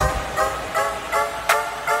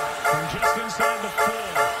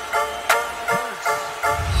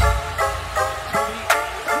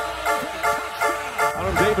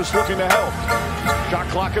Davis looking to help. Shot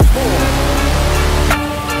clock is full.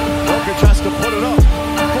 Jokic has to put it up.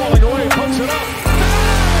 Falling away, puts it up.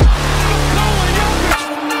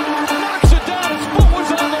 Knocks it down. His foot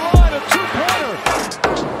was on the line. A two-pointer.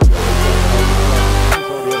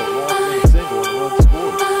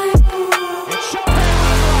 It's Chopin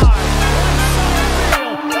on the line.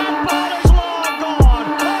 That ball is long gone.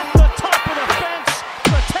 Off the top of the fence.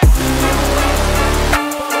 Protected.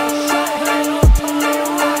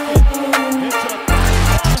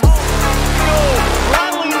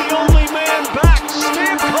 Rattling the only man back.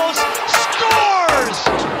 Stamkos scores!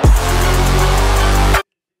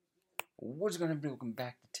 What's going to be? Welcome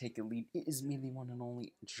back to Take a Lead. It is me, the one and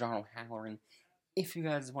only John O'Halloran. If you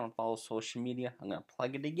guys want to follow social media, I'm going to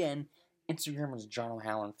plug it again. Instagram is John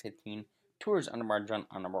O'Halloran15. Twitter is _John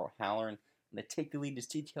O'Halloran. And the Take the Lead is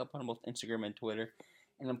TTL on both Instagram and Twitter.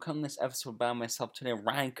 And I'm coming this episode by myself today.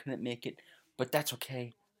 Ryan couldn't make it, but that's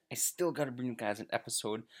okay. I still got to bring you guys an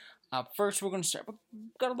episode. First, we're going to start. We've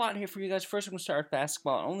got a lot here for you guys. First, we're going to start with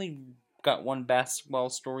basketball. I only got one basketball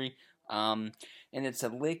story. And it's the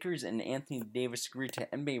Lakers and Anthony Davis agreed to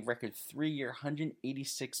NBA record 3-year,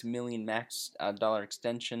 $186 million max dollar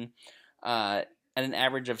extension at an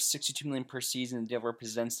average of $62 million per season. The deal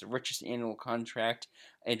represents the richest annual contract.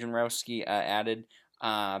 Adrian Rowski added.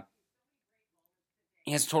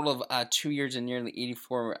 He has a total of 2 years and nearly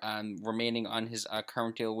 84 remaining on his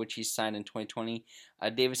current deal, which he signed in 2020.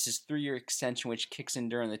 Davis's 3-year extension, which kicks in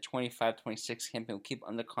during the 25-26 campaign, will keep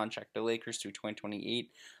under contract the Lakers through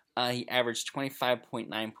 2028. He averaged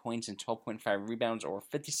 25.9 points and 12.5 rebounds over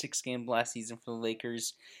 56 games last season for the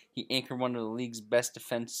Lakers. He anchored one of the league's best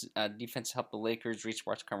defense to help the Lakers reach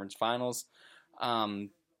Western Conference Finals.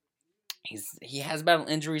 He has battled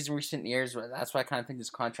injuries in recent years. That's why I kind of think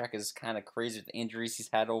this contract is kind of crazy with the injuries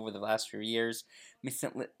he's had over the last few years.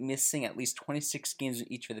 Missing at least 26 games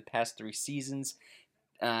in each of the past 3 seasons.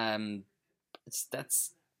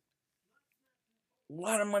 That's a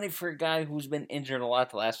lot of money for a guy who's been injured a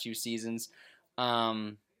lot the last few seasons.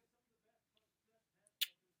 I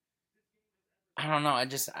don't know. I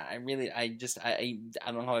don't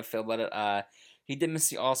know how I feel about it. He did miss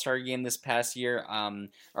the All-Star game this past year,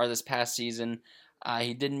 or this past season.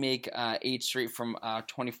 He did make 8 straight from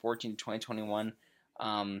 2014 to 2021.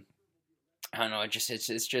 I don't know.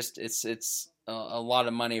 It's a lot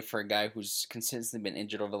of money for a guy who's consistently been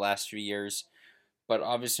injured over the last few years. But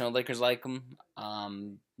obviously, Lakers like him.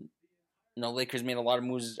 Lakers made a lot of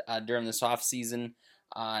moves during this offseason.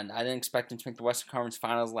 And I didn't expect them to make the Western Conference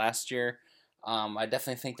Finals last year. I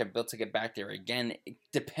definitely think they're built to get back there again,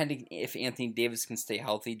 depending if Anthony Davis can stay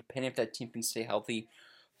healthy, depending if that team can stay healthy.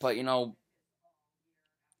 But,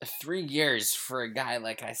 3 years for a guy,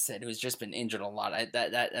 like I said, who's just been injured a lot,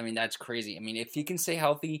 that's crazy. I mean, if he can stay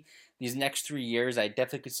healthy these next 3 years, I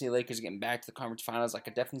definitely could see Lakers getting back to the conference finals. I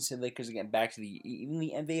could definitely see Lakers getting back to even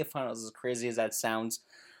the NBA finals, as crazy as that sounds.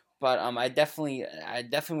 But I definitely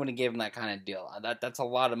wouldn't give him that kind of deal. That's a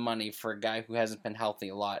lot of money for a guy who hasn't been healthy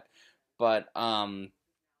a lot. But that's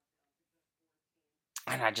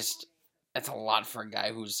a lot for a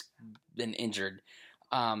guy who's been injured.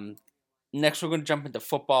 Next, we're going to jump into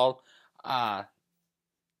football.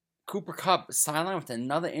 Cooper Kupp sidelined with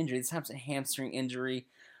another injury. This time's a hamstring injury.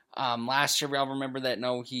 Last year, we all remember that.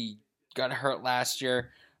 No, he got hurt last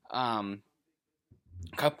year. Kupp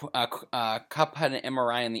had an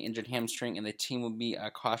MRI on the injured hamstring, and the team will be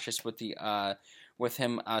cautious with him.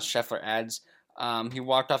 Scheffler adds. He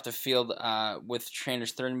walked off the field with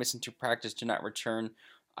trainers third missing to practice, do not return.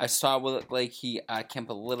 I saw it looked like he came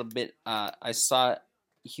up a little bit.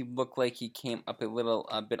 He looked like he came up a little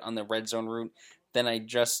bit on the red zone route. Then I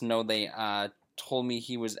just know they told me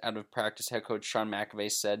he was out of practice, head coach Sean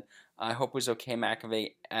McVay said. I hope it was okay,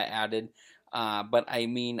 McVay added. But I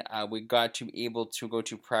mean, we got to be able to go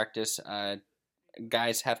to practice.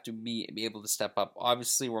 Guys have to be able to step up.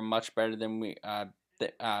 Obviously, we're much better than we're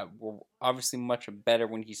obviously much better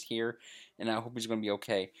when he's here, and I hope he's going to be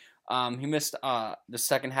okay. He missed the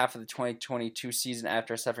second half of the 2022 season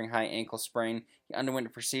after suffering high ankle sprain. He underwent a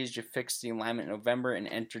procedure to fix the alignment in November and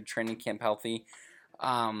entered training camp healthy.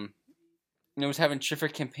 He was having a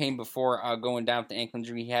terrific campaign before going down with the ankle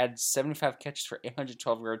injury. He had 75 catches for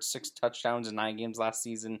 812 yards, 6 touchdowns in 9 games last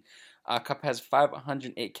season. Kupp has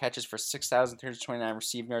 508 catches for 6,329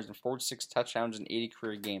 receiving yards and 46 touchdowns in 80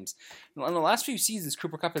 career games. In the last few seasons,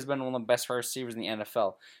 Cooper Kupp has been one of the best wide receivers in the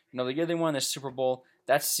NFL. The year they won the Super Bowl,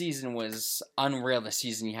 that season was unreal. The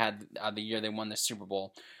season he had the year they won the Super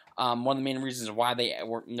Bowl. One of the main reasons why they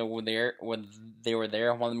were there. One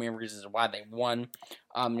of the main reasons why they won.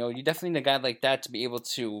 You definitely need a guy like that to be able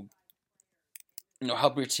to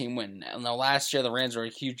help your team win. Last year the Rams were a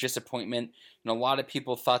huge disappointment. A lot of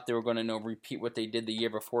people thought they were going to repeat what they did the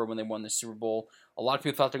year before when they won the Super Bowl. A lot of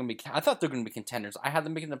people thought they're going to be. I thought they're going to be contenders. I had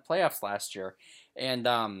them making the playoffs last year, and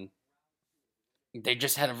they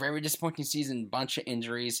just had a very disappointing season. Bunch of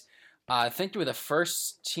injuries. I think they were the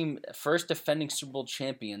first defending Super Bowl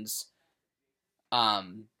champions,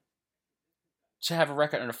 to have a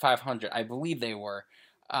record under 500. I believe they were.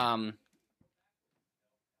 The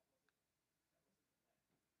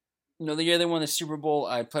year they won the Super Bowl,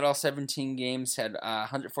 I played all 17 games, had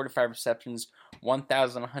 145 receptions,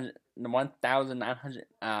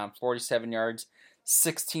 1,947 yards,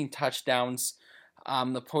 16 touchdowns.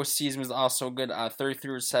 The postseason was also good,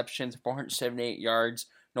 33 receptions, 478 yards.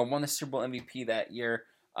 Won the Super Bowl MVP that year.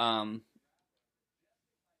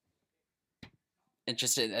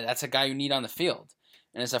 That's a guy you need on the field.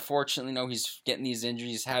 And it's unfortunately, he's getting these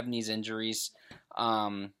injuries, having these injuries.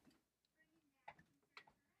 That's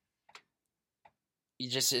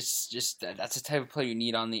the type of player you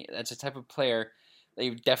need that's the type of player that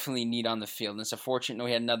you definitely need on the field. And it's unfortunate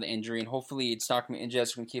he had another injury, and hopefully it's not going to be injury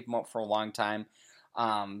that's going to keep him up for a long time.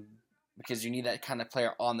 Because you need that kind of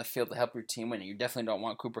player on the field to help your team win. And you definitely don't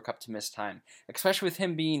want Cooper Kupp to miss time, especially with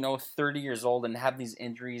him being 30 years old and having these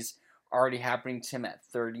injuries already happening to him at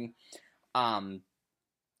 30.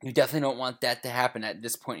 You definitely don't want that to happen at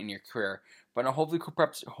this point in your career. But hopefully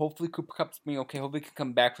Cooper Kupp's being okay. Hopefully he can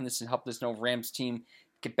come back from this and help this Rams team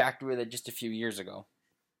get back to where they just a few years ago.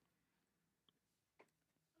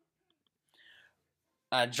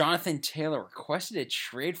 Jonathan Taylor requested a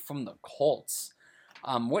trade from the Colts.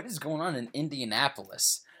 What is going on in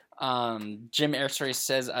Indianapolis? Jim Irsay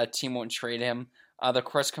says a team won't trade him. The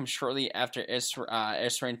request comes shortly after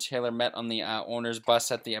Irsay and Taylor met on the owner's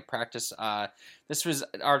bus at the practice. This was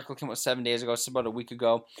an article came out 7 days ago, so about a week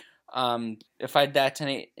ago. If I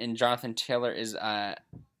detonate and Jonathan Taylor is out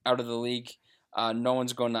of the league, no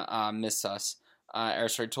one's going to miss us.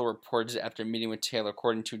 Irsay told reporters after meeting with Taylor,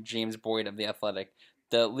 according to James Boyd of The Athletic.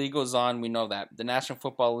 The league goes on, we know that. The National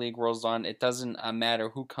Football League rolls on. It doesn't matter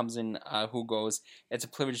who comes in, who goes. It's a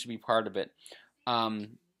privilege to be part of it.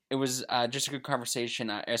 It was just a good conversation.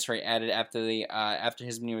 Irsay added after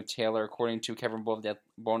his meeting with Taylor, according to Kevin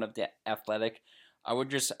Bone of The Athletic. We're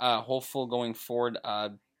just hopeful going forward,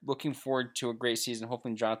 looking forward to a great season,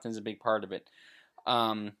 hoping Jonathan's a big part of it.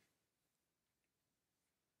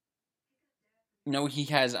 He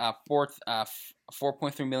has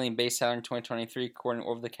 $4.3 million base salary in 2023, according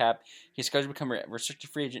over the cap. He's scheduled to become a restricted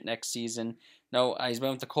free agent next season. He's been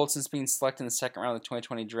with the Colts since being selected in the second round of the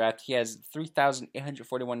 2020 draft. He has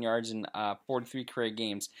 3,841 yards in 43 career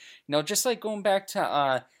games. Just like going back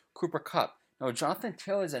to Cooper Kupp. Jonathan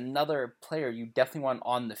Taylor is another player you definitely want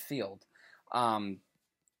on the field.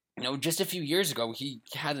 Just a few years ago, he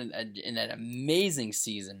had an amazing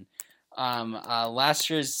season. Last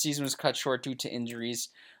year's season was cut short due to injuries.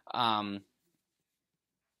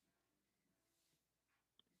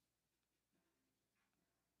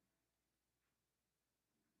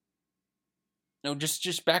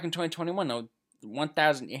 Just back in 2021,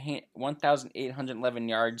 1,811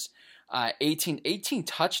 yards, 18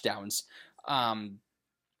 touchdowns.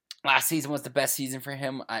 Last season was the best season for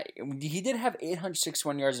him. He did have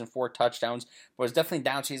 861 yards and 4 touchdowns, but it was definitely a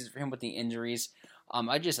down season for him with the injuries.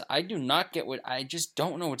 I just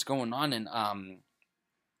don't know what's going on in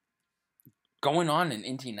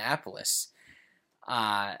Indianapolis.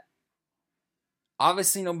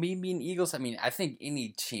 Obviously, me being Eagles, I think any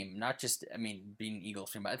team, not just, being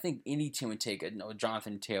Eagles fan, but I think any team would take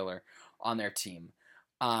Jonathan Taylor on their team.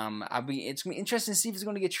 It's going to be interesting to see if he's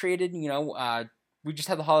going to get traded. We just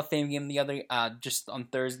had the Hall of Fame game just on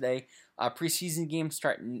Thursday. Preseason games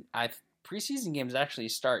actually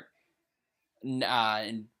start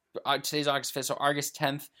in today's August 5th, so August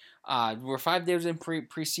 10th. We're 5 days in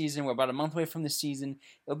preseason. We're about a month away from the season.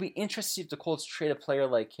 It'll be interesting if the Colts trade a player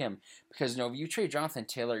like him, because if you trade Jonathan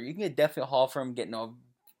Taylor, you can get definitely a haul for him, get a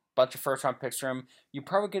bunch of first round picks for him. You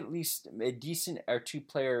probably get at least a decent or 2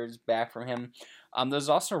 players back from him. There's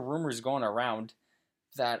also rumors going around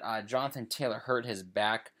that Jonathan Taylor hurt his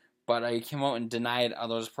back, but he came out and denied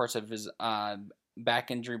those reports of his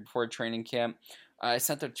back injury before training camp. I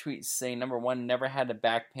sent a tweet saying, number 1, never had a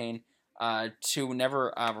back pain. 2,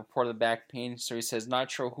 never reported back pain. So he says,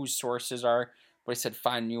 not sure whose sources are, but he said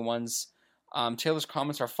find new ones. Taylor's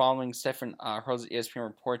comments are following Stephen Hurl's ESPN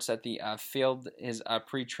reports that the failed his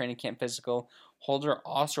pre-training camp physical. Holder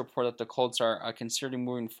also reported that the Colts are considering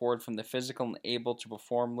moving forward from the physical and able to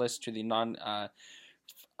perform list to the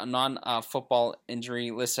non-football injury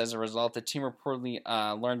list as a result. The team reportedly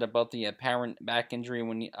learned about the apparent back injury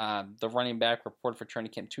when the running back reported for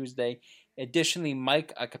training camp Tuesday. Additionally,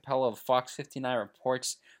 Mike Capella of Fox 59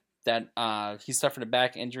 reports that he suffered a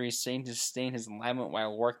back injury, saying to sustain his alignment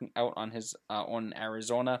while working out on his on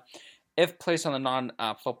Arizona. If placed on the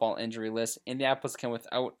non-football injury list, Indianapolis can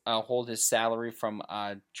without hold his salary from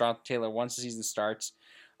Jonathan Taylor once the season starts.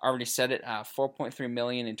 Already said it, $4.3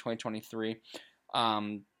 million in 2023.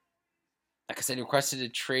 Like I said, he requested a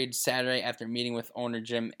trade Saturday after meeting with owner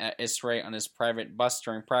Jim Isray on his private bus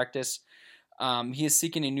during practice. He is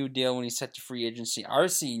seeking a new deal when he's set to free agency.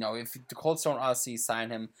 Obviously, if the Colts don't obviously sign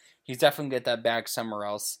him, he's definitely get that bag somewhere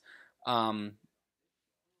else.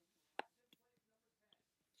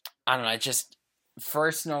 I don't know. I just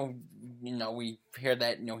first, we hear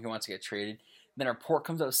that he wants to get traded. Then a report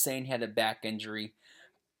comes out saying he had a back injury.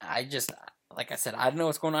 I just, like I said, I don't know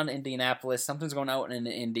what's going on in Indianapolis. Something's going on in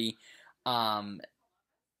Indy. I'm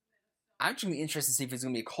just gonna be interested to see if he's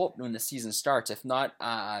gonna be a Colt when the season starts. If not,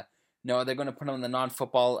 no, they're gonna put him on the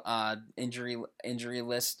non-football injury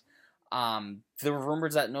list. There were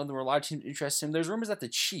rumors that there were a lot of teams interested in him. There's rumors that the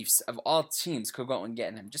Chiefs of all teams could go out and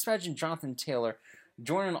get him. Just imagine Jonathan Taylor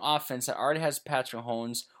joining an offense that already has Patrick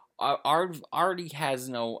Mahomes, already has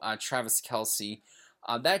Travis Kelce.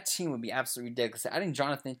 That team would be absolutely ridiculous. Adding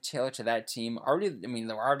Jonathan Taylor to that team, they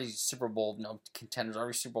were already Super Bowl contenders,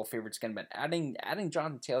 already Super Bowl favorites again. But adding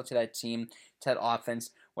Jonathan Taylor to that team, to that offense,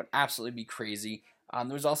 would absolutely be crazy. There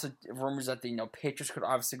was also rumors that the Patriots could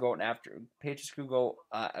obviously go out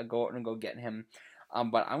go out and go get him.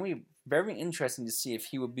 But I'm gonna be very interesting to see if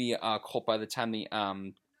he would be a Colt by the time the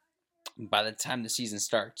season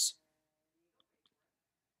starts.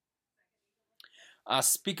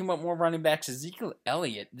 Speaking about more running backs, Ezekiel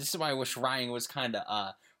Elliott. This is why I wish Ryan could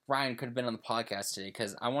have been on the podcast today,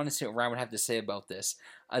 because I want to see what Ryan would have to say about this.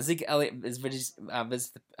 Ezekiel Elliott was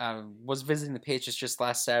visiting the Patriots just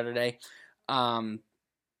last Saturday.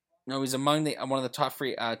 He's among one of the top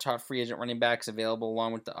free agent running backs available,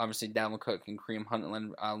 along with obviously Dalvin Cook and Kareem Hunt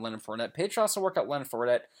and Leonard Fournette. Patriots also work out Leonard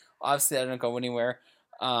Fournette. Obviously, that didn't go anywhere.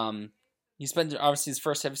 He spent obviously his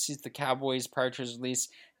first 7 seasons with the Cowboys prior to his release.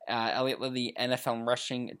 Elliott led the NFL in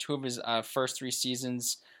rushing 2 of his first 3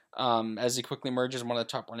 seasons, as he quickly emerged as one of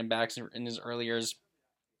the top running backs in his early years.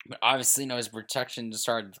 But obviously, his protection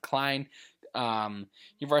started to decline.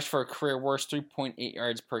 He rushed for a career worst 3.8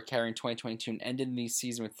 yards per carry in 2022 and ended the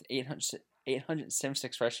season with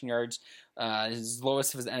 876 rushing yards, his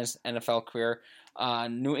lowest of his NFL career.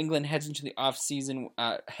 New England heads into the season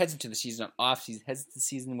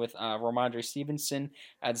with Ramondre Stevenson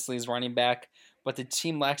as his running back, but the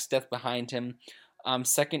team lacks depth behind him.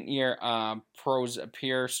 Second-year pros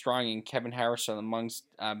appear strong, and Kevin Harris are amongst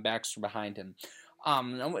backs behind him.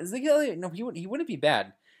 He wouldn't be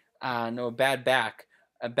bad. A bad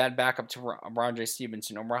backup to Ramondre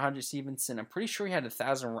Stevenson. Ramondre Stevenson, I'm pretty sure he had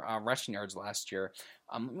 1,000 rushing yards last year.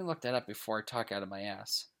 Let me look that up before I talk out of my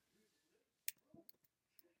ass.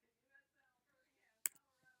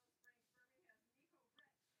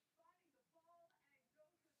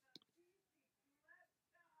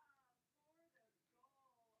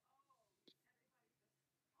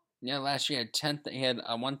 Yeah, last year he had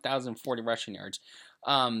 1,040 rushing yards.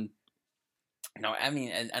 And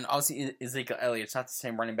obviously Ezekiel Elliott's not the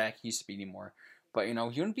same running back he used to be anymore. But he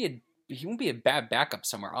wouldn't be a bad backup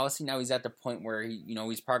somewhere. Obviously now he's at the point where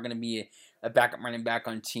he's probably going to be a backup running back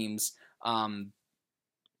on teams. But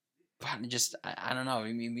just I don't know.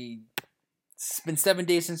 It's been 7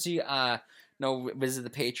 days since he visited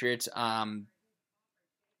the Patriots. I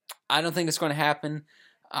don't think it's going to happen.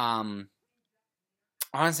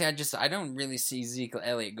 Honestly, I don't really see Ezekiel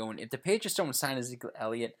Elliott going. If the Patriots don't sign Ezekiel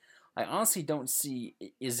Elliott, I honestly don't see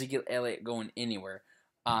Ezekiel Elliott going anywhere.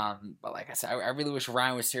 But like I said, I really wish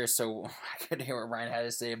Ryan was here so I could hear what Ryan had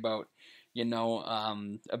to say about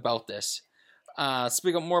this.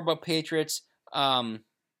 Speaking more about Patriots,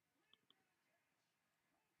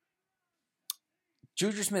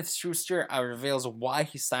 Juju Smith-Schuster reveals why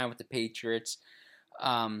he signed with the Patriots.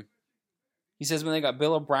 He says when they got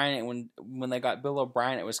Bill O'Brien, it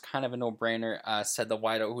was kind of a no-brainer. Said the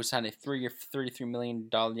wideout, who signed a 3-year, $33 million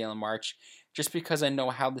deal in March, just because I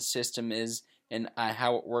know how the system is and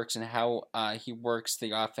how it works and how he works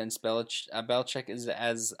the offense. Belichick is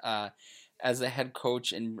as the head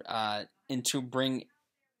coach and to bring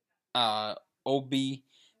OB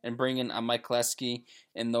and bring in Mike Lesky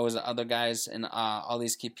and those other guys and all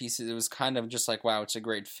these key pieces. It was kind of just like, wow, it's a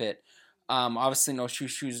great fit. Obviously, no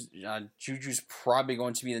Juju's probably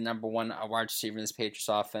going to be the number 1 wide receiver in this Patriots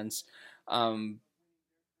offense. I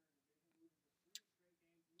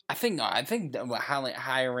think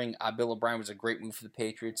hiring Bill O'Brien was a great move for the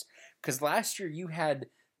Patriots, because last year you had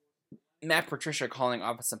Matt Patricia calling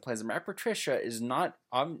offensive plays. Matt Patricia is not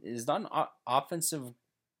an offensive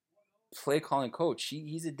play calling coach.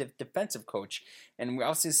 He's a defensive coach, and we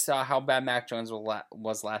obviously saw how bad Mac Jones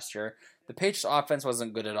was last year. The Patriots offense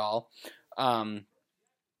wasn't good at all.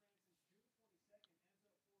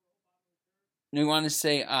 We want to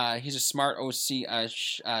say he's a smart OC.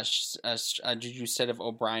 Juju said of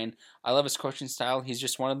O'Brien. I love his coaching style. He's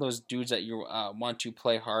just one of those dudes that you want to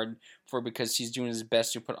play hard for because he's doing his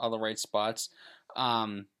best to put all the right spots.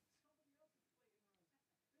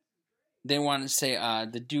 They want to say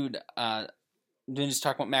the dude. Then just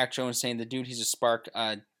talk about Mac Jones, saying the dude, he's a spark.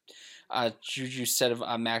 Juju said of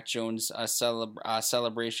Mac Jones'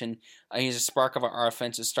 celebration, he's a spark of our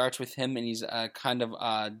offense. It starts with him, and he's kind of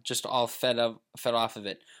just all fed off of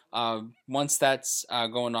it. Once that's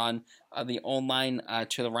going on, the O-line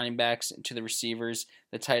to the running backs, to the receivers,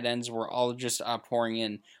 the tight ends, we're all just pouring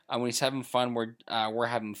in. When he's having fun, we're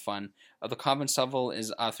having fun. The confidence level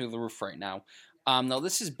is through the roof right now. No,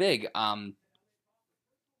 this is big.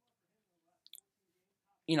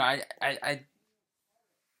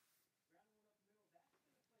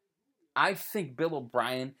 I think Bill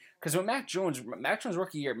O'Brien, because when Mac Jones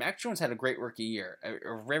rookie year, Mac Jones had a great rookie year,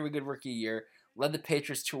 a very good rookie year. Led the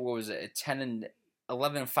Patriots to what was it, a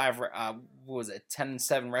 11-5, what was it,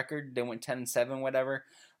 10-7 record? They went 10-7, whatever.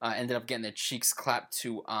 Ended up getting their cheeks clapped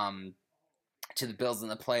to the Bills in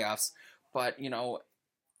the playoffs. But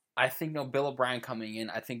I think Bill O'Brien coming in.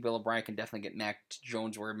 I think Bill O'Brien can definitely get Mac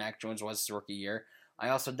Jones where Mac Jones was his rookie year. I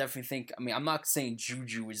also definitely think. I'm not saying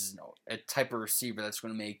Juju is a type of receiver that's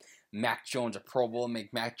going to make Mac Jones a Pro Bowl and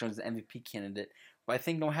make Mac Jones an MVP candidate. But I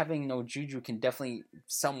think having Juju can definitely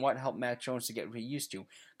somewhat help Mac Jones to get what he used to.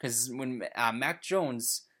 Because when Mac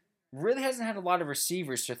Jones really hasn't had a lot of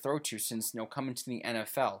receivers to throw to since coming to the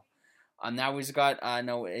NFL. Now he's got a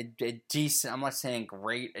decent. I'm not saying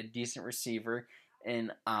great, a decent receiver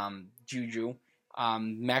in Juju.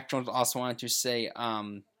 Mac Jones also wanted to say.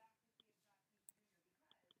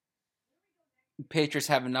 Patriots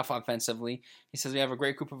have enough offensively. He says we have a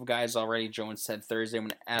great group of guys already. Jones said Thursday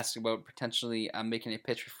when asked about potentially making a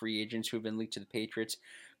pitch for free agents who have been linked to the Patriots.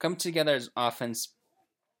 Come together as offense.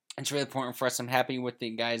 It's really important for us. I'm happy with the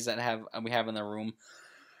guys that we have in the room.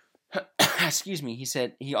 Excuse me. He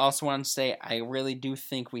said he also wanted to say I really do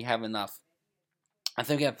think we have enough. I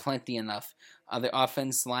think we have plenty enough. The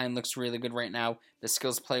offense line looks really good right now. The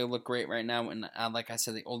skills play look great right now. And like I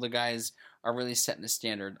said, the older guys are really setting the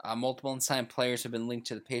standard. Multiple unsigned players have been linked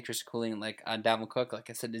to the Patriots, including like Dalvin Cook, like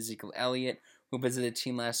I said, Ezekiel Elliott, who visited the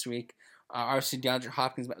team last week. Obviously, DeAndre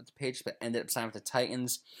Hopkins met with the Patriots, but ended up signing with the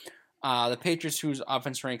Titans. The Patriots, whose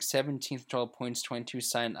offense ranked 17th total points, 22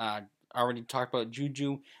 signed. Already talked about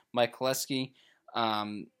Juju, Mike Koleski.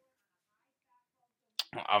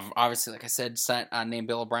 Obviously, like I said, named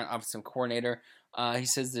Bill O'Brien, offensive coordinator. He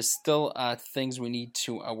says there's still things we need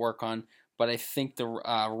to work on, but I think the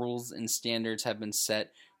rules and standards have been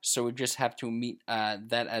set, so we just have to meet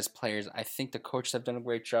that as players. I think the coaches have done a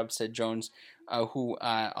great job, said Jones, who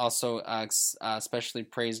also especially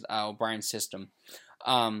praised O'Brien's system.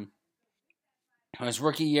 His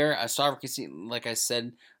rookie year, rookie season, like I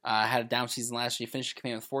said, had a down season last year. He finished the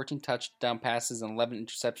campaign with 14 touchdown passes and 11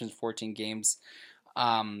 interceptions, 14 games.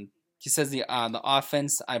 He says the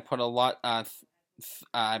offense I put a lot of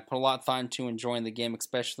thought into enjoying the game,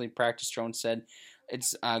 especially practice. Jones said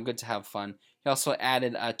it's good to have fun. He also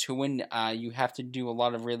added to win you have to do a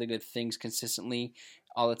lot of really good things consistently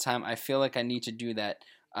all the time. I feel like I need to do that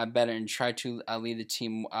better and try to lead the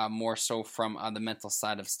team more so from the mental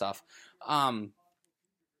side of stuff.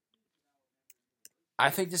 I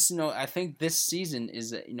think this season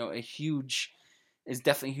is definitely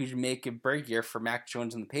a huge make or break year for Mac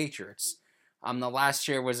Jones and the Patriots. The last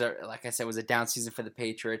year was a down season for the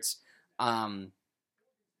Patriots. Did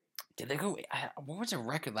they go? What was their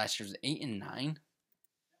record last year? Was it 8-9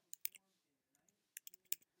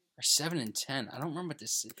 or 7-10? I don't remember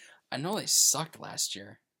this. I know they sucked last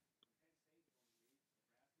year.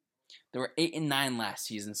 They were 8-9 last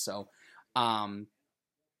season, so.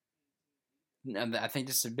 I think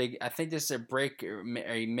this is a make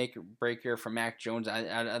or break year for Mac Jones.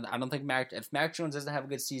 I don't think if Mac Jones doesn't have a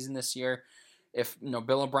good season this year, if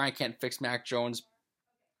Bill O'Brien can't fix Mac Jones,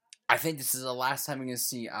 I think this is the last time we're going to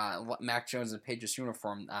see Mac Jones in a Patriots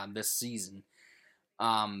uniform this season.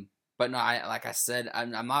 But no, like I said,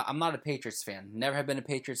 I'm not a Patriots fan. Never have been a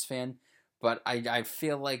Patriots fan, but I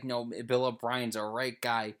feel like Bill O'Brien's a right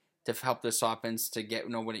guy to help this offense to get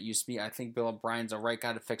what it used to be. I think Bill O'Brien's the right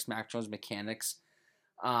guy to fix Mac Jones' mechanics.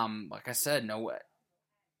 Like I said,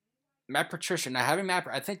 Matt Patricia. Now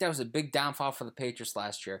I think that was a big downfall for the Patriots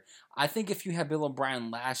last year. I think if you had Bill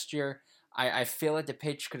O'Brien last year, I feel like the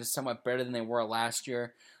Patriots could have somewhat better than they were last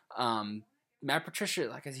year. Matt Patricia,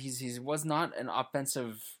 like he was not an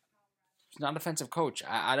offensive coach.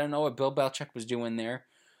 I don't know what Bill Belichick was doing there.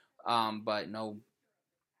 But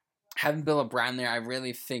having Bill O'Brien there, I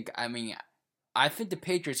really think. I mean, I think the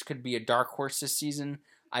Patriots could be a dark horse this season.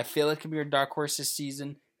 I feel it could be a dark horse this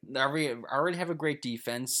season. They already have a great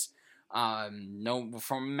defense. No,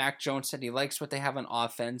 from Mac Jones said he likes what they have on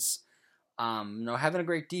offense. Having a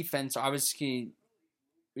great defense obviously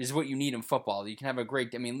is what you need in football. You can have a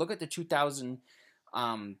great. I mean, look at the 2000.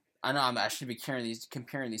 I know I should be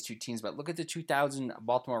comparing these two teams, but look at the 2000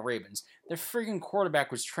 Baltimore Ravens. Their freaking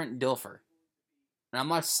quarterback was Trent Dilfer, and I'm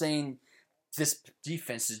not saying this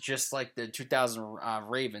defense is just like the 2000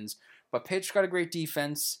 Ravens, but Patriots got a great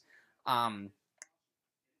defense. I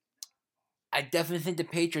definitely think the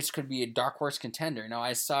Patriots could be a dark horse contender. Now,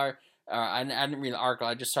 I saw, I didn't read the article,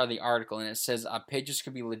 I just saw the article, and it says Patriots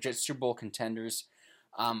could be legit Super Bowl contenders.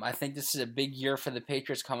 I think this is a big year for the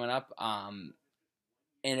Patriots coming up.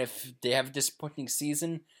 And if they have a disappointing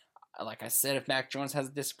season, like I said, if Mac Jones has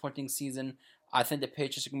a disappointing season, I think the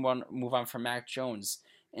Patriots can move on from Mac Jones.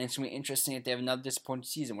 And it's going to be interesting if they have another disappointing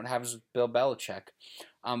season. What happens with Bill Belichick?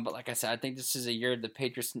 But like I said, I think this is a year the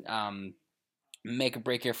Patriots make a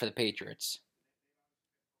break here for the Patriots.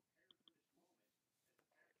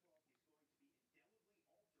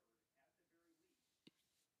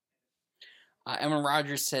 Aaron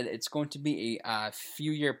Rodgers said it's going to be a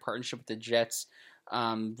few-year partnership with the Jets.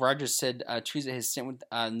 Rodgers said Tuesday his stint with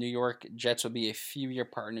New York Jets will be a few-year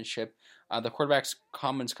partnership. The quarterback's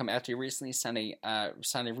comments come after he recently signed a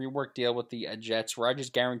rework deal with the Jets. Rodgers'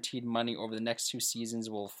 guaranteed money over the next 2 seasons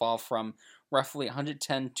will fall from roughly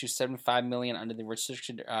 110 to 75 million under the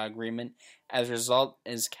restricted agreement. As a result,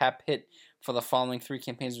 his cap hit for the following 3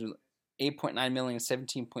 campaigns was 8.9 million,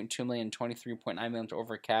 17.2 million, and 23.9 million to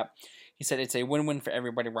over cap. He said it's a win-win for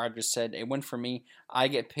everybody. Rodgers said a win for me. I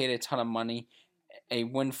get paid a ton of money. A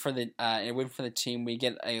win for the team. We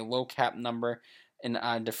get a low cap number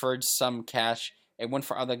and deferred some cash. A win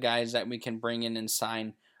for other guys that we can bring in and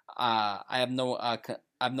sign. I have no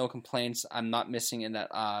complaints. I'm not missing it.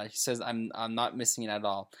 He says I'm not missing it at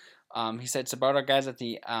all. He said it's about our guys at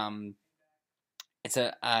the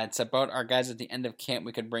It's about our guys at the end of camp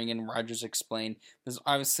we could bring in, Rodgers explained. There's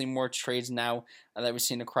obviously more trades now that we've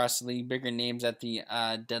seen across the league, bigger names at the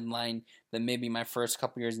deadline than maybe my first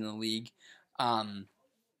couple years in the league.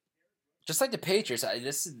 Just like the Patriots,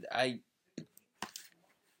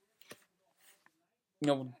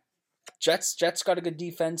 Jets got a good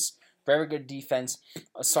defense, very good defense.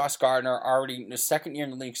 Sauce Gardner already the second year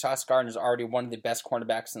in the league. Sauce Gardner is already one of the best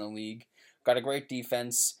cornerbacks in the league. Got a great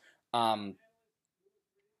defense.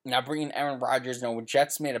 Now bringing Aaron Rodgers,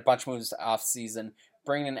 Jets made a bunch of moves off season.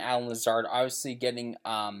 Bringing in Alan Lazard, obviously getting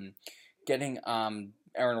Aaron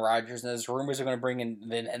Rodgers. And there's rumors they're going to bring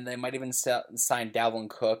in, and they might even sign Dalvin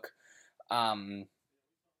Cook.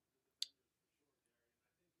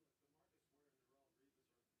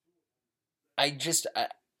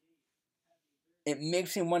 It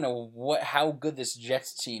makes me wonder how good this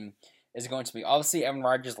Jets team is going to be. Obviously, Aaron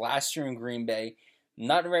Rodgers last year in Green Bay,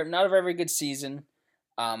 not a very good season.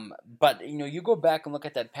 But you go back and look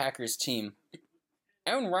at that Packers team.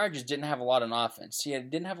 Aaron Rodgers didn't have a lot on offense. He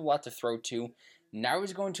didn't have a lot to throw to. Now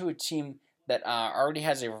he's going to a team that already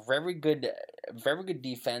has a very good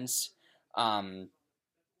defense. You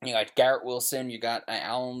got Garrett Wilson. You got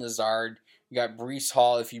Alan Lazard. You got Breece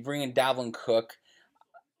Hall. If you bring in Dalvin Cook,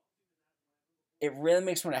 it really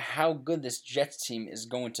makes me wonder how good this Jets team is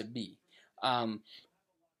going to be.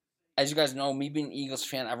 As you guys know, me being an Eagles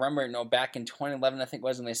fan, I remember, back in 2011, I think it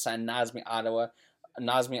was when they signed Nazmi Asamoah.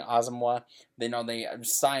 They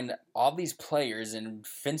signed all these players, and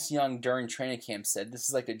Vince Young during training camp said this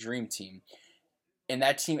is like a dream team. And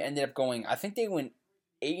that team ended up going, I think they went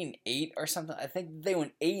 8-8 or something. I think they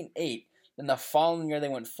went 8-8. Then the following year they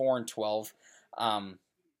went 4-12.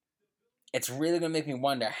 It's really going to make me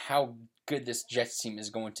wonder how good this Jets team is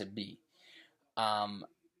going to be.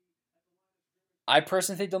 I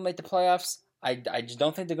personally think they'll make the playoffs. I just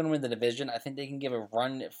don't think they're going to win the division. I think they can give a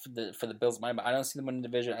run for the Bills' money, but I don't see them winning the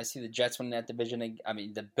division. I see the Jets winning that division. I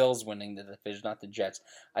mean, the Bills winning the division, not the Jets.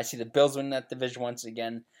 I see the Bills winning that division once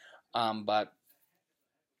again. But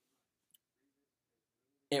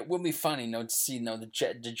it would be funny, to see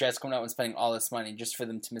the Jets going out and spending all this money just for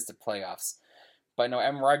them to miss the playoffs. But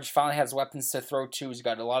Aaron Rodgers finally has weapons to throw to. He's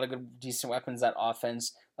got a lot of good, decent weapons at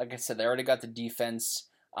offense. Like I said, they already got the defense.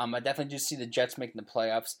 I definitely do see the Jets making the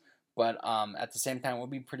playoffs, but at the same time, it would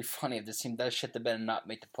be pretty funny if this team does shit the bed and not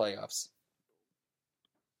make the playoffs.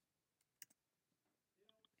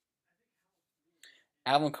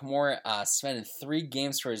 Alvin Kamara suspended 3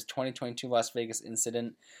 games for his 2022 Las Vegas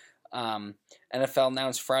incident. Um, NFL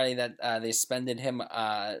announced Friday that they suspended him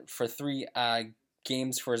for 3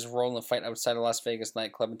 games for his role in the fight outside a Las Vegas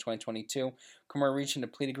nightclub in 2022. Kamara reached a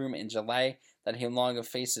plea agreement in July that he no longer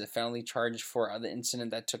faces a felony charge for the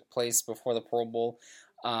incident that took place before the Pro Bowl.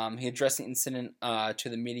 He addressed the incident to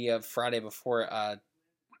the media Friday before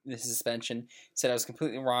the suspension. He said, "I was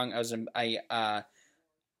completely wrong.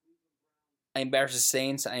 I embarrassed the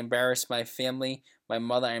Saints. I embarrassed my family, my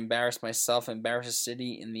mother. I embarrassed myself. I embarrassed the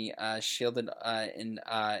city in the shielded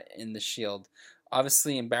in the shield.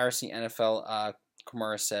 Obviously, embarrassing NFL."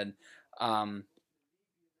 Kamara said. Um,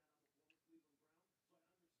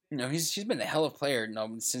 he's been a hell of a player.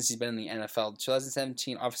 Since he's been in the NFL.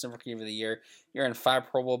 2017 Offensive Rookie of the Year. He earned 5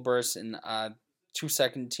 Pro Bowl berths and 2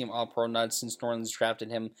 second-team All-Pro nods since New Orleans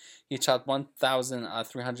drafted him. He topped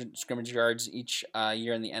 1,300 scrimmage yards each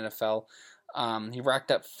year in the NFL. He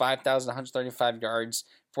racked up 5,135 yards,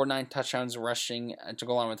 49 touchdowns rushing to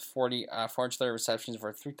go along with 430 receptions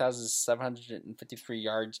for 3,753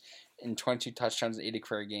 yards and 22 touchdowns in 80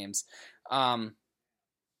 career games.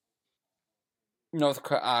 With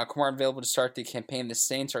Kamara available to start the campaign, the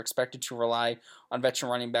Saints are expected to rely on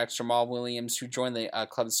veteran running back Jamal Williams, who joined the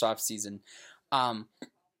club this offseason. The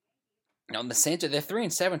Saints they're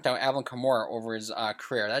 3-7 without Alvin Kamara over his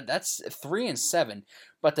career. That's 3-7.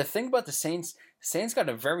 But the thing about the Saints got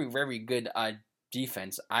a very, very good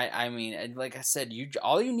defense. I mean, like I said,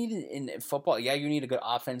 all you need in football, you need a good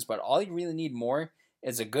offense, but all you really need more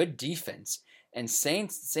is a good defense. And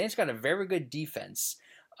Saints got a very good defense.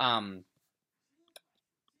 And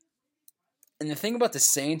the thing about the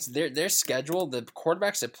Saints, their schedule, the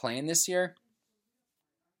quarterbacks they're playing this year,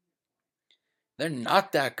 they're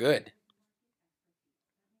not that good.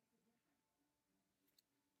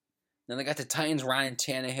 Then they got the Titans, Ryan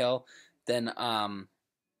Tannehill. Then I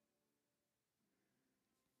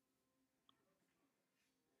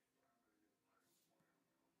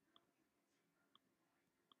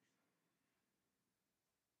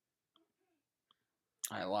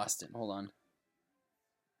lost it. Hold on.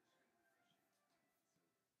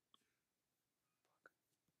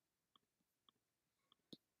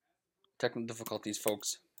 Technical difficulties,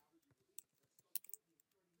 folks.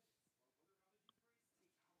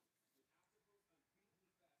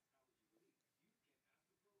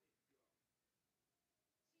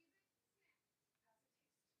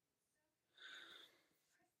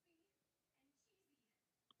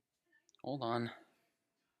 Hold on.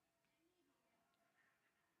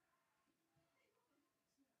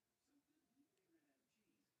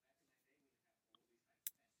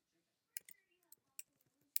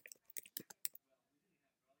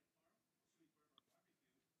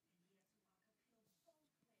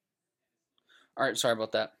 All right, sorry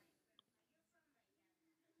about that.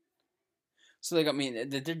 So they got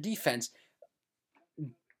their defense.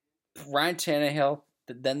 Ryan Tannehill.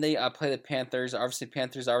 Then they play the Panthers. Obviously,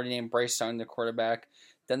 Panthers already named Bryce Young the quarterback.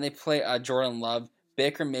 Then they play Jordan Love,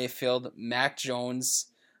 Baker Mayfield, Mac Jones,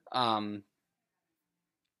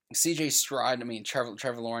 C.J. Stroud. I mean,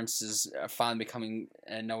 Trevor Lawrence is finally becoming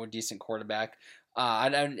a decent quarterback. I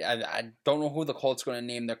don't know who the Colts are going to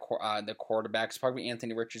name the quarterback. It's probably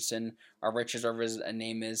Anthony Richardson or Richards, whatever his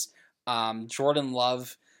name is. Jordan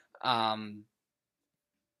Love,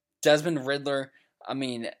 Desmond Riddler. I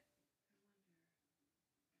mean,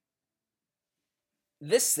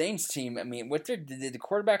 this Saints team. I mean, with the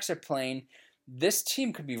quarterbacks they're playing, this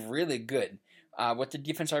team could be really good. With the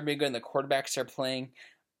defense are really good and the quarterbacks they're playing,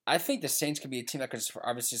 I think the Saints could be a team that could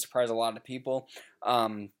obviously surprise a lot of people.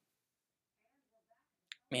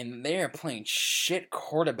 They are playing shit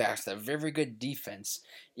quarterbacks. A very good defense,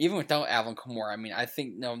 even without Alvin Kamara. I mean, I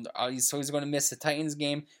think he's going to miss the Titans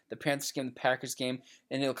game, the Panthers game, the Packers game,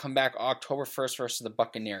 and he'll come back October 1st versus the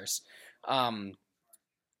Buccaneers.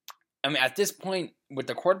 At this point, with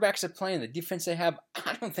the quarterbacks they're playing, the defense they have,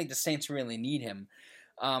 I don't think the Saints really need him.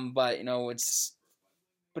 But again,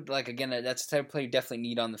 that's the type of player you definitely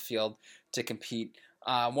need on the field to compete.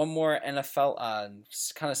 One more NFL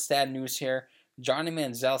kind of sad news here. Johnny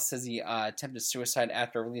Manziel says he attempted suicide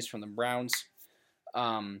after release from the Browns.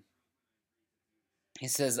 He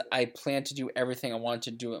says, "I plan to do everything I want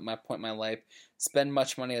to do at my point in my life, spend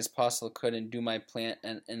much money as possible could, and do my plan.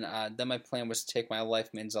 And then my plan was to take my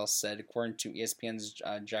life." Manziel said, according to ESPN's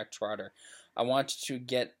Jack Trotter. I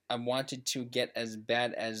wanted to get as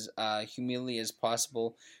bad as humility as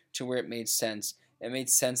possible to where it made sense. It made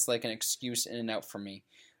sense like an excuse in and out for me.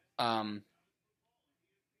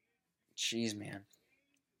 Jeez, man.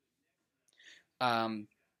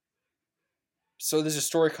 So there's a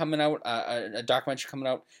story coming out, a documentary coming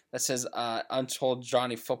out that says Untold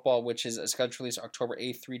Johnny Football, which is scheduled to release October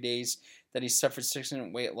 8th, 3 days, that he suffered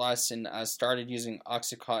 6% weight loss and started using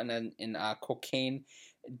Oxycontin and cocaine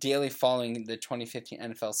daily following the 2015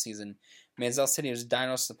 NFL season. Manziel said he was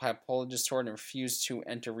diagnosed with bipolar disorder and refused to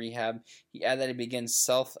enter rehab. He added that he began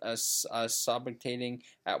self-sabotating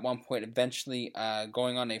at one point, eventually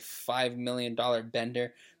going on a $5 million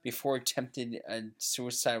bender before he attempted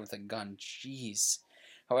suicide with a gun. Jeez.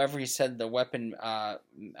 However, he said the weapon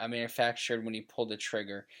manufactured when he pulled the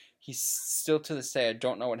trigger. He's still to this day, I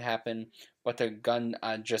don't know what happened, but the gun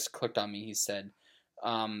just clicked on me, he said.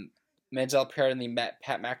 Manziel appeared on the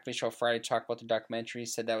Pat McAfee show Friday, talked about the documentary. He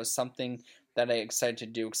said that was something that I excited to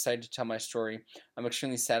do, excited to tell my story. I'm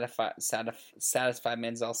extremely satisfied,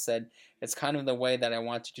 Manziel said. It's kind of the way that I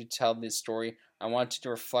wanted to tell this story. I wanted to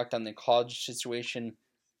reflect on the college situation,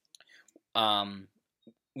 well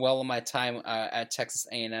in my time at Texas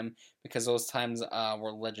A&M, because those times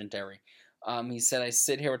were legendary. He said, I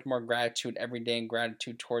sit here with more gratitude every day and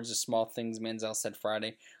gratitude towards the small things, Manziel said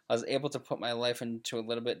Friday. I was able to put my life into a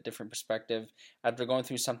little bit different perspective after going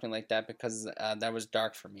through something like that, because that was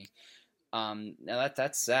dark for me. Now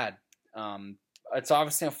that's sad. It's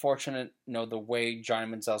obviously unfortunate, the way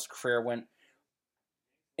Johnny Manziel's career went.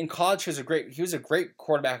 In college, he was a great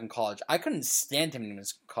quarterback in college. I couldn't stand him when he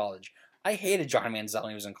was in college. I hated Johnny Manziel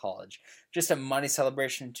when he was in college. Just a money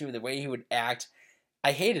celebration too, the way he would act.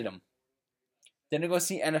 I hated him. Then I go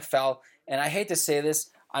see NFL, and I hate to say this.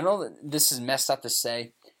 I know that this is messed up to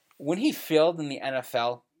say. When he failed in the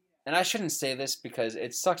NFL, and I shouldn't say this because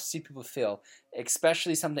it sucks to see people fail,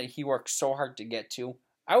 especially something he worked so hard to get to.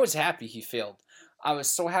 I was happy he failed. I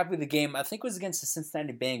was so happy with the game. I think it was against the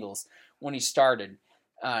Cincinnati Bengals when he started.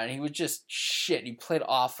 And he was just shit. He played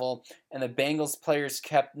awful, and the Bengals players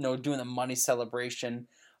kept doing the money celebration.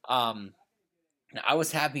 I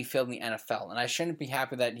was happy he failed in the NFL, and I shouldn't be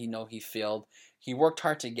happy that he failed. He worked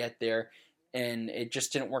hard to get there, and it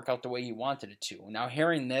just didn't work out the way he wanted it to. Now,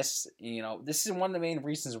 hearing this, this is one of the main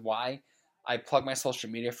reasons why I plug my social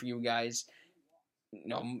media for you guys.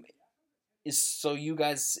 Is so you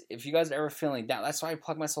guys, if you guys are ever feeling down, that's why I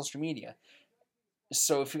plug my social media.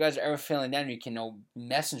 So if you guys are ever feeling down, you can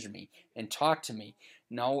message me and talk to me.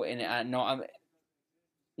 I'm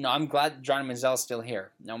glad Johnny Manziel is still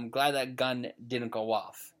here. Now, I'm glad that gun didn't go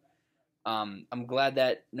off. I'm glad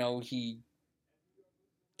that he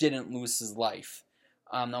didn't lose his life.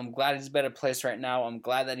 I'm glad he's in a better place right now. I'm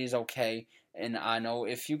glad that he's okay. And I know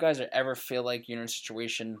if you guys ever feel like you're in a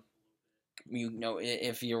situation,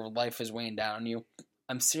 if your life is weighing down on you,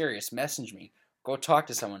 I'm serious. Message me. Go talk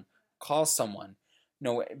to someone. Call someone.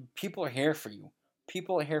 People are here for you.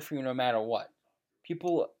 People are here for you no matter what.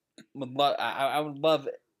 People would love. I would love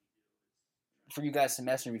for you guys to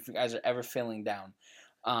message me if you guys are ever feeling down.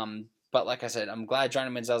 But like I said, I'm glad Johnny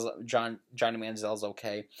Manziel's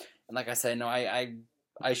okay. And like I said, no, I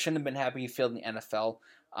shouldn't have been happy he failed in the NFL.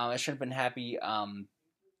 I shouldn't have been happy,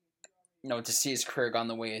 to see his career gone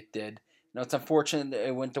the way it did. It's unfortunate that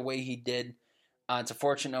it went the way he did. It's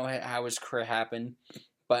unfortunate how his career happened.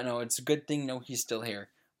 But no, it's a good thing he's still here.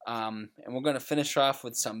 And we're going to finish off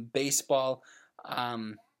with some baseball.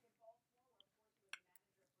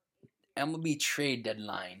 MLB trade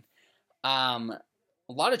deadline. A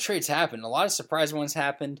lot of trades happened. A lot of surprising ones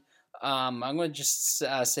happened. I'm going to just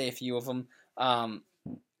say a few of them.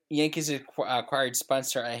 Yankees acquired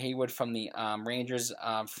Spencer Haywood from the Rangers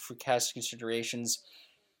for cash considerations.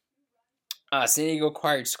 San Diego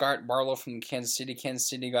acquired Scott Barlow from Kansas City. Kansas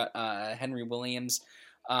City got Henry Williams.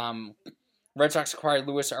 Red Sox acquired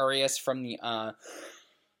Luis Arias from the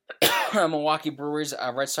Milwaukee Brewers.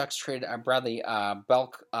 Red Sox traded Bradley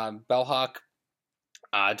Bellhawk.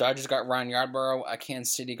 Dodgers got Ryan Yarbrough.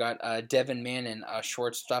 Kansas City got Devin Mann and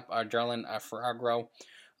shortstop Darlin Ferragro.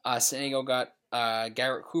 San Diego got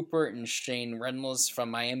Garrett Cooper and Shane Reynolds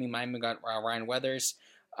from Miami. Miami got Ryan Weathers.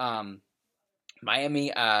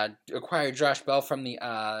 Miami acquired Josh Bell from the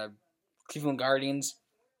Cleveland Guardians.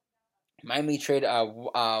 Miami traded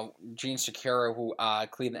Gene Secura, who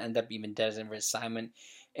Cleveland ended up even designating for assignment,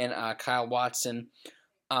 and Kyle Watson.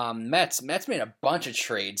 Mets made a bunch of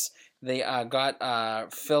trades. They got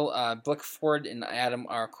Phil Blickford and Adam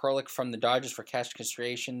Krolik from the Dodgers for cash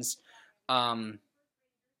considerations.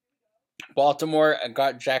 Baltimore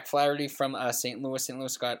got Jack Flaherty from St. Louis. St.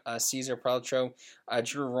 Louis got Cesar Peltro,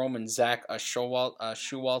 Drew Rome, and Zach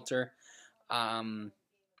Showalter.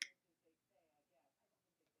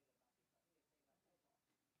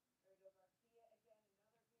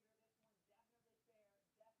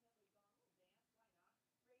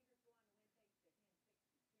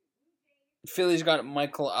 Phillies got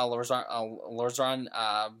Michael Lorzon.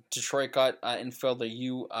 Detroit got infielder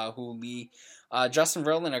Hu Lee. Justin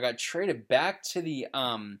Verlander got traded back to the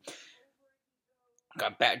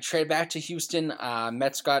traded back to Houston.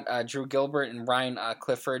 Mets got Drew Gilbert and Ryan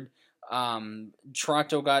Clifford.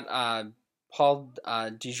 Toronto got Paul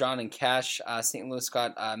Dijon and Cash. St. Louis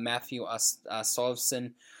got Matthew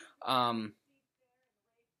Solveson.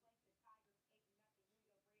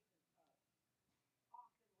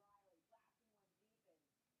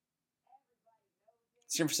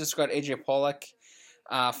 San Francisco got AJ Pollock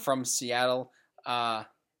from Seattle.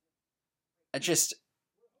 Just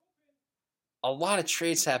a lot of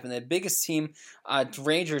trades happened. The biggest team,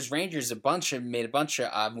 Rangers, made a bunch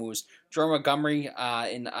of moves. Joe Montgomery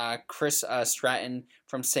and Chris Stratton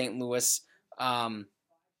from St. Louis.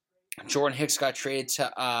 Jordan Hicks got traded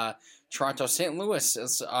to Toronto. St. Louis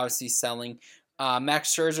is obviously selling.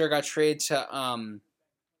 Max Scherzer got traded to, I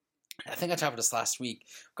think I talked about this last week,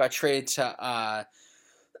 got traded to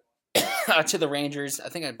to the Rangers. I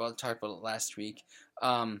think I talked about it last week.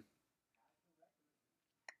 I'm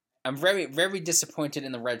very, very disappointed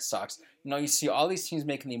in the Red Sox. You see all these teams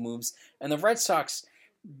making the moves, and the Red Sox,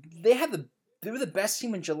 they were the best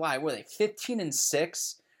team in July. Were they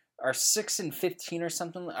 15-6 or 6-15 or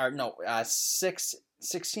something? Or no,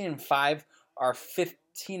 16-5 or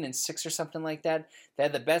 15-6 or something like that. They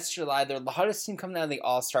had the best July. They're the hottest team coming out of the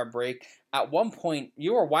All-Star break. At one point,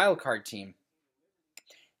 you were a wild card team.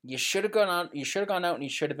 You should have gone out. You should have gone out and you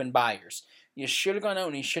should have been buyers. You should have gone out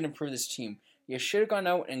and you should improve this team. You should have gone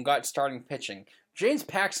out and got starting pitching. James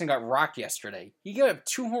Paxton got rocked yesterday. He got up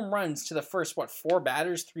 2 home runs to the first, 3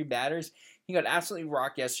 batters? He got absolutely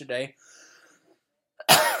rocked yesterday.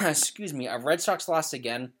 Excuse me. Red Sox lost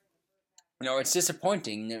again. It's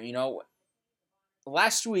disappointing.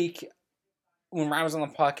 Last week when Ryan was on the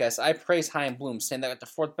podcast, I praised Chaim Bloom, saying they got the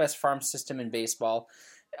 4th best farm system in baseball.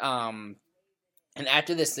 And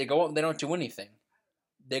after this, they go out and they don't do anything.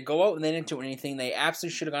 They go out and they didn't do anything. They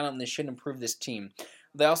absolutely should have gone out and they should improve this team.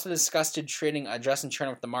 They also discussed trading Justin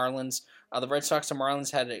Turner with the Marlins. The Red Sox and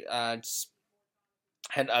Marlins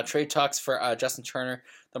had trade talks for Justin Turner.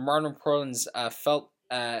 The Marlins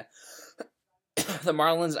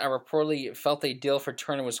reportedly felt a deal for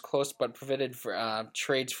Turner was close, but prevented for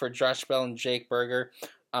trades for Josh Bell and Jake Berger.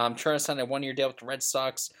 Turner signed a 1-year deal with the Red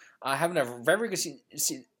Sox, having a very good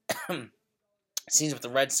season with the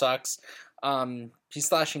Red Sox. He's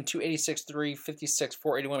slashing .286, .356,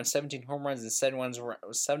 .481, and 17 home runs and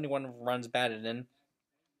 71 runs batted in.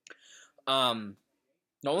 The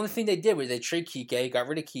only thing they did was they trade Kike, got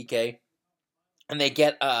rid of Kike, and they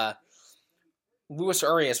get Luis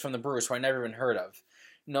Urias from the Brewers, who I never even heard of.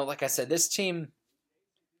 Like I said, this team,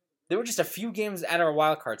 they were just a few games out of a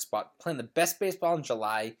wild card spot, playing the best baseball in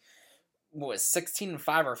July. What was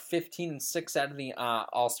 16-5 or 15-6 out of the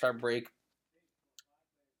All-Star break.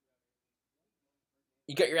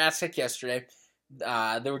 You got your ass kicked yesterday.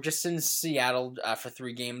 They were just in Seattle for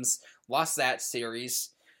 3 games. Lost that series.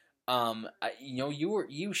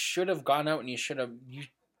 You should have gone out and you should have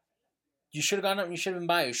gone out and you should have been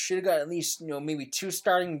by. You should have got at least maybe 2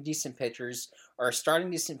 starting decent pitchers or a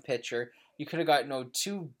starting decent pitcher. You could have got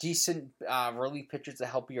 2 decent relief pitchers to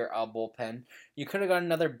help your bullpen. You could have got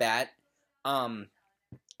another bat. But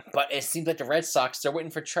it seems like the Red Sox, they're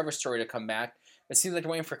waiting for Trevor Story to come back. It seems like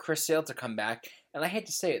they're waiting for Chris Sale to come back. And I hate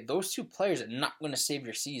to say it, those 2 players are not going to save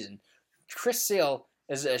your season. Chris Sale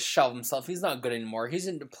is a shell of himself. He's not good anymore. He's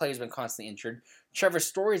a player who's been constantly injured. Trevor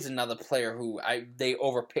Story is another player who they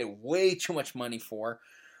overpaid way too much money for.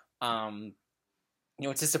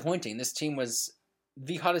 It's disappointing. This team was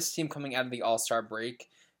the hottest team coming out of the All-Star break,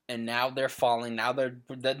 and now they're falling. Now they're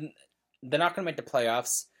not going to make the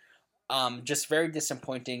playoffs. Just very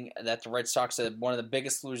disappointing that the Red Sox are one of the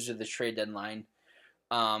biggest losers of the trade deadline.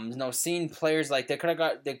 Seeing players like they could have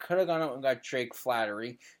gone out and got Drake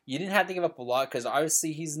Flattery. You didn't have to give up a lot because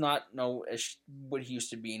obviously he's not what he used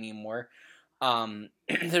to be anymore.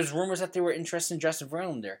 There's rumors that they were interested in Justin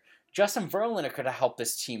Verlander. Justin Verlander could have helped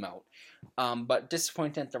this team out. But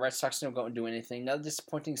disappointing that the Red Sox didn't go and do anything. Another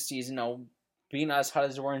disappointing season. Being not as hot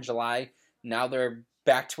as they were in July. Now they're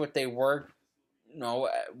back to what they were.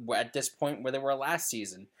 At this point where they were last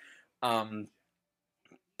season.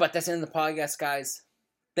 But that's the end of the podcast, guys.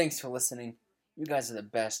 Thanks for listening. You guys are the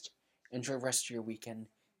best. Enjoy the rest of your weekend.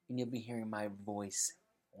 And you'll be hearing my voice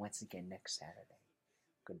once again next Saturday.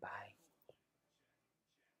 Goodbye.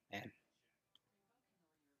 Man.